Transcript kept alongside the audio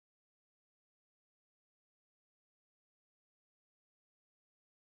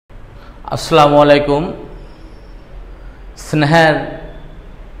আসসালামু আলাইকুম। স্নেহের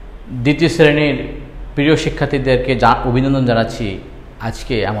দ্বিতীয় শ্রেণীর প্রিয় শিক্ষার্থীদেরকে অভিনন্দন জানাচ্ছি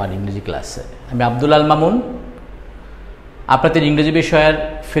আজকে আমার ইংরেজি ক্লাসে। আমি আব্দুল্লাহ মামুন আপনাদের ইংরেজি বিষয়ের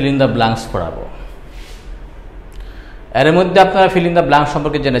ফিল ইন দ্য ব্ল্যাঙ্কস পড়াবো। এর মধ্যে আপনারা ফিল ইন দ্য ব্ল্যাঙ্ক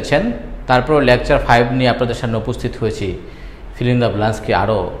সম্পর্কে জেনেছেন, তারপর লেকচার 5 নিয়ে আপনাদের সামনে উপস্থিত হয়েছি ফিল ইন দ্য ব্ল্যাঙ্কসকে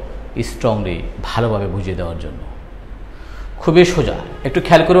আরও স্ট্রংলি ভালোভাবে বুঝিয়ে দেওয়ার জন্য। খুবই সোজা, একটু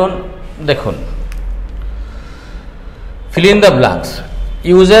খেয়াল করুন, দেখুন। fill in the blanks.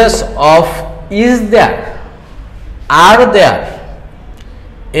 Uses of is there, are there,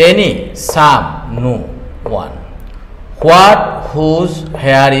 any, some, no, one, what, whose,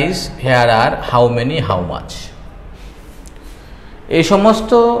 here is, here are, how many, how much. এই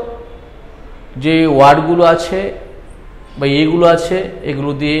সমস্ত যে ওয়ার্ডগুলো আছে বা এইগুলো আছে,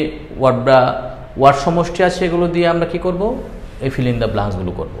 এগুলো দিয়ে ওয়ার্ড সমষ্টি আছে, এগুলো দিয়ে আমরা কি করব? এই ফিল ইন দ্য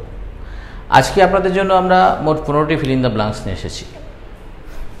ব্ল্যাঙ্কসগুলো করব। আজকে আপনাদের জন্য আমরা মোট 15টি ফিল ইন দ্য ব্ল্যাঙ্কস নিয়ে এসেছি।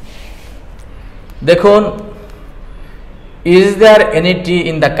 দেখুন, is there any T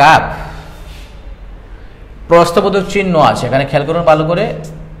in the cup? প্রশ্নবোধক চিহ্ন আছে এখানে, খেয়াল করুন ভালো করে,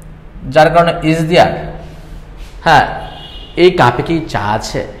 যার কারণে ইজ দেয়ার। হ্যাঁ, এই কাপে কি চা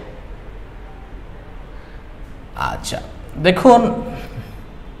আছে? আচ্ছা, দেখুন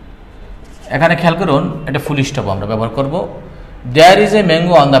এখানে খেয়াল করুন, এটা ফুল স্টপ আমরা ব্যবহার করব। There is a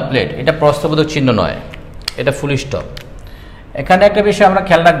mango on the plate, এটা প্রশ্নবোধক চিহ্ন নয়, এটা ফুল স্টপ। এখানে একটা বিষয় আমরা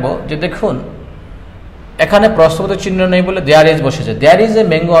খেয়াল রাখবো যে দেখুন, এখানে প্রশ্নবোধক চিহ্ন নেই বলে দেয়ার ইজ বসেছে। There is a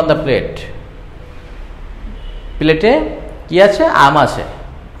mango on the plate, প্লেটে কি আছে? আম আছে।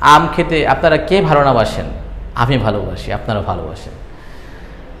 আম খেতে আপনারা কে ভালো না বাসেন? আমি ভালোবাসি, আপনারা ভালোবাসেন।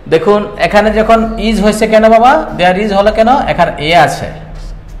 দেখুন এখানে যখন ইজ হয়েছে কেন বাবা? দেয়ার ইজ হলো কেন? এখানে এ আছে।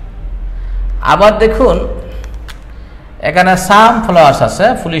 আবার দেখুন এখানে সাম ফ্লাওয়ার্স আছে,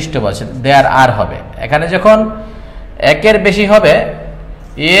 ফুল স্টপ আছে, দেয়ার আর হবে। এখানে যখন একের বেশি হবে,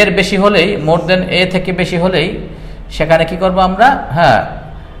 এর বেশি হলেই, মোর দেন এ থেকে বেশি হলেই সেখানে কি করব আমরা? হ্যাঁ,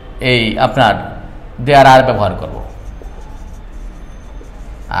 এই আপনার দেয়ার আর ব্যবহার করব।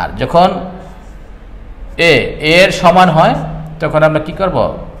 আর যখন এর সমান হয় তখন আমরা কি করব?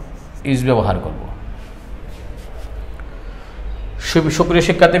 ইজ ব্যবহার করব। সুপ্রিয়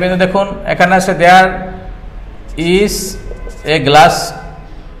শিক্ষার্থীবৃন্দ, দেখুন এখানে আছে there is a glass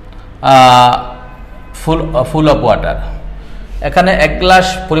full of water. এখানে এক গ্লাস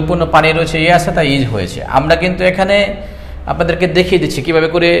পরিপূর্ণ পানি রয়েছে, এ আছে, তাই ইজ হয়েছে। আমরা কিন্তু এখানে আপনাদেরকে দেখিয়ে দিচ্ছি কিভাবে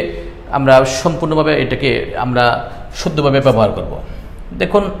করে আমরা সম্পূর্ণভাবে এটাকে আমরা শুদ্ধভাবে ব্যবহার করব।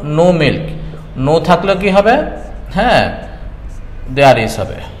 দেখুন, নো মিল্ক, নো থাকলেও কি হবে? হ্যাঁ, দেয়ার ইজ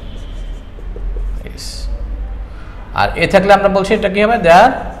হবে। আর এ থাকলে আমরা বলছি এটা কি হবে?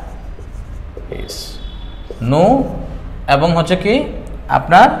 There is. নো এবং হচ্ছে কি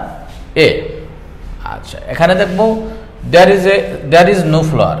আপনার এ। আচ্ছা, এখানে দেখবো there is no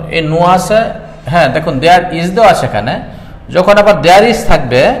flower, A no আছে। হ্যাঁ, দেখুন দেয়ার ইজ দেওয়া আছে এখানে। যখন আবার দেয়ার ইজ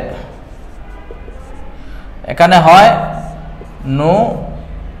থাকবে এখানে হয় নো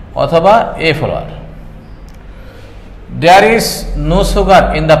অথবা a flower. There is no sugar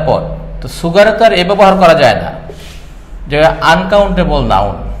in the পট, তো সুগারে তো আর এ ব্যবহার করা যায় না, যে আনকাউন্টেবল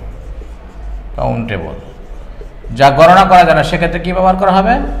নাউন, কাউন্টেবল, যা গণনা করা যায় না, সেক্ষেত্রে কি ব্যবহার করা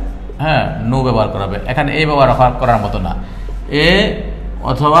হবে? হ্যাঁ, নো ব্যবহার করা হবে। এখানে এ ব্যবহার করার মতো না, এ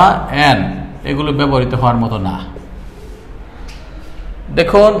অথবা এন এগুলো ব্যবহৃত হওয়ার মতো না।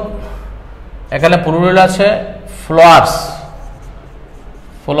 দেখুন এখানে প্লুরাল আছে, ফ্লাওয়ার্স,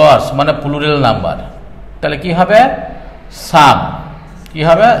 ফ্লাওয়ার্স মানে প্লুরাল নাম্বার, তাহলে কি হবে? সাম। কি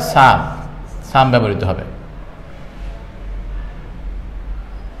হবে? সাম, সাম ব্যবহৃত হবে।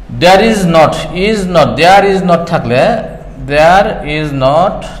 There is not, is not, there is not থাকলে, দেয়ার ইজ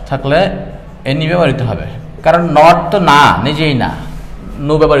নট থাকলে এনি ব্যবহৃত হবে, কারণ নট তো না, নিজেই না,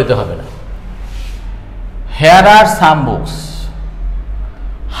 নো ব্যবহৃত হবে না। Hair R some books.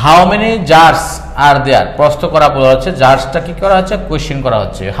 How many jars আর দেয়ার, প্রশ্ন করা বলা হচ্ছে, জার্সটা কি করা হচ্ছে? কোয়েশ্চেন করা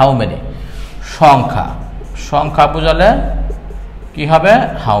হচ্ছে। হাউ মেনি সংখ্যা, সংখ্যা বোঝালে কি হবে?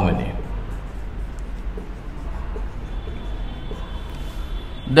 How many.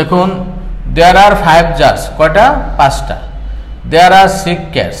 দেখুন দেয়ার আর 5 জার্স, কয়টা? 5টা। দেয়ার আর 6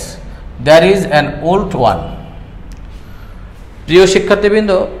 cats, there is an old one. প্রিয়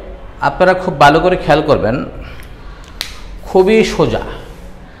শিক্ষার্থীবৃন্দ, আপনারা খুব ভালো করে খেয়াল করবেন, খুবই সোজা।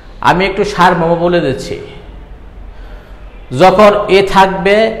 আমি একটু সারমর্ম বলে দিচ্ছি। যখন এ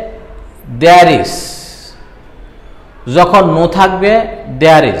থাকবে দেয়ার ইজ, যখন নো থাকবে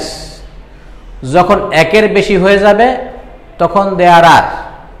দেয়ার ইজ, যখন একের বেশি হয়ে যাবে তখন দেয়ার আর,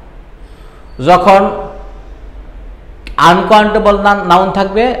 যখন আনকাউন্টেবল নাউন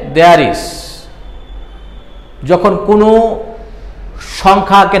থাকবে দেয়ার ইজ। যখন কোনো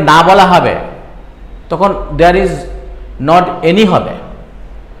সংখ্যাকে না বলা হবে তখন দেয়ার ইজ নট এনি হবে।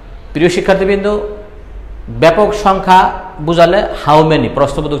 প্রিয় শিক্ষার্থীবৃন্দ, ব্যাপক সংখ্যা বুঝালে হাউ মেনি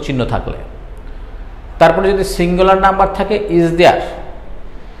প্রশ্নবোধক চিহ্ন থাকলে, তারপরে যদি সিঙ্গুলার নাম্বার থাকে ইজ দেয়ার,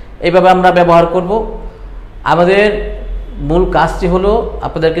 এইভাবে আমরা ব্যবহার করব। আমাদের মূল কাজটি হলো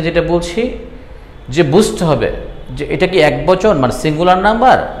আপনাদেরকে যেটা বলছি যে বুঝতে হবে যে এটা কি একবচন মানে সিঙ্গুলার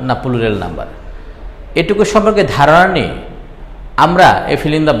নাম্বার না প্লুরাল নাম্বার। এটুকু সম্পর্কে ধারণা নিয়ে আমরা এই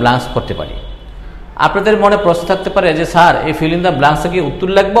ফিল ইন দ্য ব্ল্যাঙ্কস করতে পারি। আপনাদের মনে প্রশ্ন থাকতে পারে যে স্যার এই ফিল ইন দ্য ব্ল্যাঙ্কসে কি উত্তর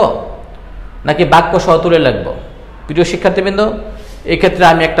লিখব নাকি বাক্য সহ তুলে লিখব? প্রিয় শিক্ষার্থীবৃন্দ, এই ক্ষেত্রে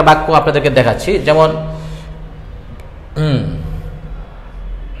আমি একটা বাক্য আপনাদেরকে দেখাচ্ছি। যেমন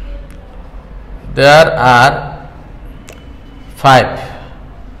there are 5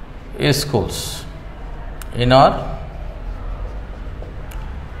 schools in our,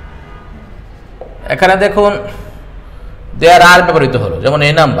 এখানে দেখুন there are ব্যবহৃত হলো, যেমন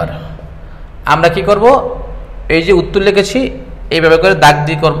এই নাম্বার। আমরা কি করব, এই যে উত্তর লিখেছি এইভাবে করে দাগ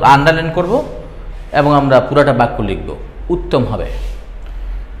দিয়ে করব, আন্ডারলাইন করব এবং আমরা পুরোটা বাক্য লিখব, উত্তম হবে।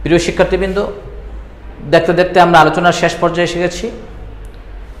 প্রিয় শিক্ষার্থীবৃন্দ, দেখতে দেখতে আমরা আলোচনার শেষ পর্যায়ে এসে গেছি।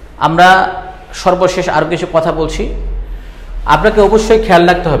 আমরা সর্বশেষ আরও কিছু কথা বলছি। আপনাকে অবশ্যই খেয়াল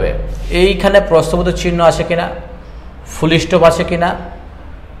রাখতে হবে এইখানে প্রশ্নবোধক চিহ্ন আছে কিনা, ফুল স্টপ আছে কিনা,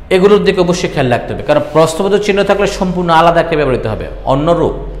 এগুলোর দিকে অবশ্যই খেয়াল রাখতে হবে। কারণ প্রশ্নবোধক চিহ্ন থাকলে সম্পূর্ণ আলাদা একটা ব্যবহৃত হবে, অন্য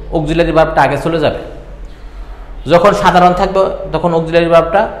রূপ। অক্সিলারি ভার্বটা আগে চলে যাবে। যখন সাধারণ থাকবে তখন অক্সিলারি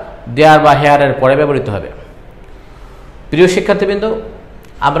ভার্বটা দেয়ার বা হেয়ারের পরে ব্যবহৃত হবে। প্রিয় শিক্ষার্থীবৃন্দ,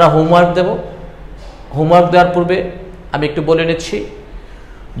 আমরা হোমওয়ার্ক দেব। হোমওয়ার্ক দেওয়ার পূর্বে আমি একটু বলে নিচ্ছি,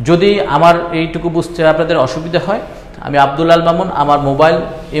 যদি আমার এইটুকু বুঝতে আপনাদের অসুবিধা হয়, আমি আব্দুল্লাহ মামুন, আমার মোবাইল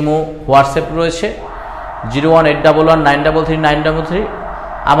ইমো হোয়াটসঅ্যাপ রয়েছে 01811933933,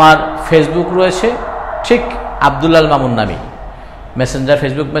 আমার ফেসবুক রয়েছে ঠিক আব্দুল্লাহ মামুন নামে, মেসেঞ্জার,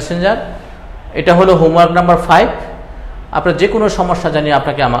 ফেসবুক মেসেঞ্জার। এটা হলো হোমওয়ার্ক নাম্বার 5। আপনার যে কোনো সমস্যা জানিয়ে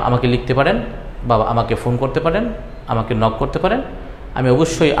আপনাকে আমাকে লিখতে পারেন বা আমাকে ফোন করতে পারেন, আমাকে নক করতে পারেন। আমি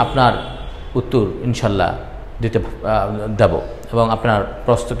অবশ্যই আপনার উত্তর ইনশাল্লাহ দেব এবং আপনার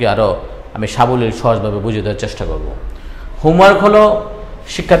প্রশ্নকে আরও আমি সাবলীল সহজভাবে বুঝিয়ে দেওয়ার চেষ্টা করব। হোমওয়ার্ক হলো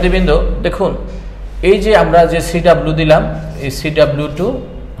শিক্ষার্থীবৃন্দ, দেখুন এই যে আমরা যে CW দিলাম, এই CW2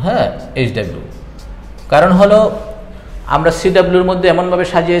 HW, কারণ হলো আমরা CWর মধ্যে এমনভাবে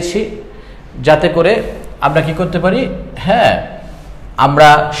সাজিয়েছি যাতে করে আমরা কি করতে পারি, আমরা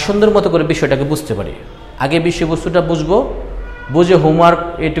সুন্দর মতো করে বিষয়টাকে বুঝতে পারি। আগে বিষয়বস্তুটা বুঝবো, বুঝে হোমওয়ার্ক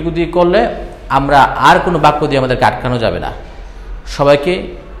এটুকু দিয়ে করলে আমরা আর কোনো বাক্য দিয়ে আমাদেরকে আটকানো যাবে না। সবাইকে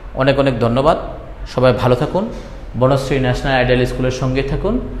অনেক অনেক ধন্যবাদ। সবাই ভালো থাকুন, বনশ্রী ন্যাশনাল আইডিয়াল স্কুলের সঙ্গে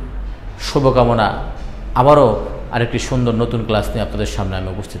থাকুন। শুভকামনা। আবারও আরেকটি সুন্দর নতুন ক্লাস নিয়ে আপনাদের সামনে আমি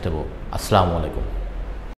উপস্থিত হব। আসসালামু আলাইকুম।